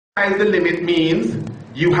The limit means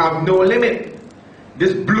you have no limit.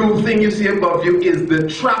 This blue thing you see above you is the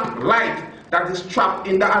trapped light that is trapped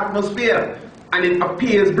in the atmosphere, and it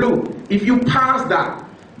appears blue. If you pass that,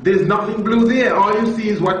 there's nothing blue there. All you see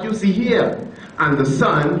is what you see here, and the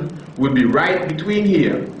sun will be right between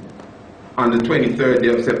here on the 23rd day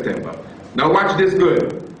of September. Now watch this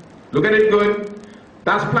good. Look at it good.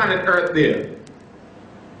 That's planet Earth there.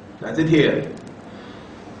 That's it here.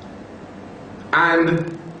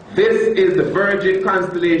 And this is the Virgin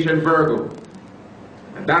constellation Virgo.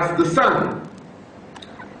 And that's the sun.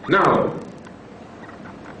 Now,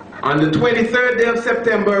 on the 23rd day of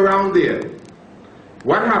September around there,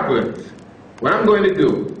 what happens? What I'm going to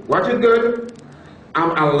do, watch it good.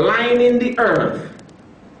 I'm aligning the earth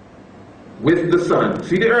with the sun.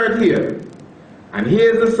 See the earth here? And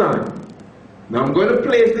here's the sun. Now I'm going to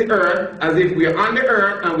place the earth as if we're on the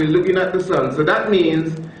earth and we're looking at the sun. So that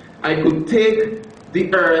means I could take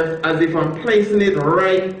the earth as if I'm placing it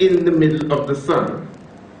right in the middle of the sun.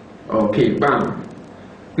 Okay, bam.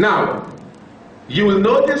 Now, you will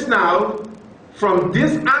notice now, from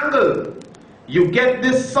this angle, you get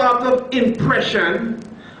this sort of impression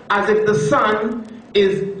as if the sun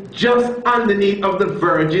is just underneath of the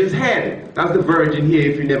Virgin's head. That's the Virgin here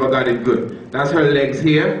if you never got it good. That's her legs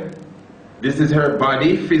here. This is her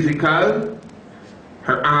body, physical.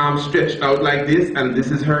 Her arms stretched out like this, and this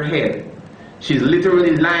is her head. She's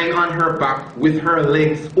literally lying on her back with her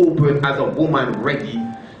legs open as a woman ready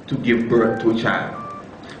to give birth to a child.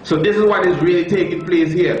 So this is what is really taking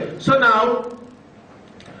place here. So now,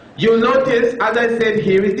 you'll notice, as I said,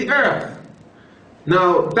 here is the earth.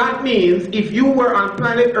 Now, that means if you were on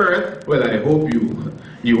planet Earth, well, I hope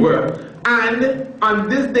you were, and on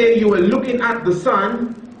this day you were looking at the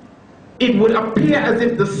sun, it would appear as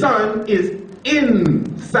if the sun is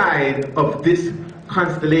inside of this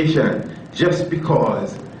constellation just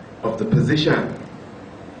because of the position.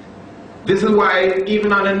 This is why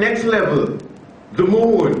even on the next level, the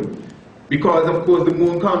moon, because of course the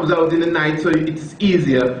moon comes out in the night, so it's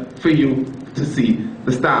easier for you to see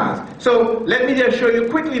the stars. So let me just show you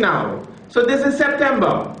quickly now. So this is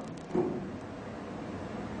September.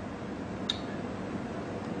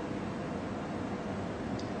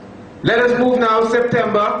 Let us move now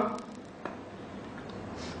September,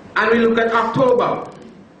 and we look at October.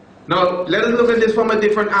 Now let us look at this from a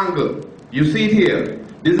different angle. You see it here.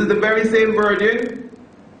 This is the very same Virgin,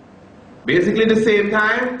 basically the same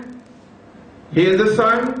time. Here's the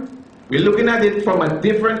sun. We're looking at it from a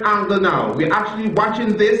different angle now. We're actually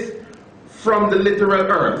watching this from the literal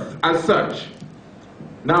earth as such.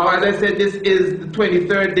 Now, as I said, this is the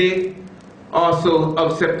 23rd day or so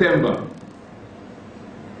of September.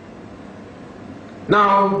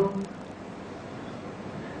 Now,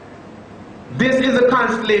 this is a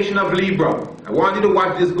constellation of Libra. I want you to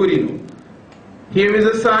watch this good, you know. Here is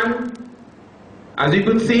the sun. As you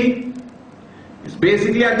can see, it's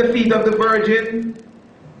basically at the feet of the Virgin.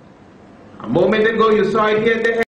 A moment ago you saw it here at the head.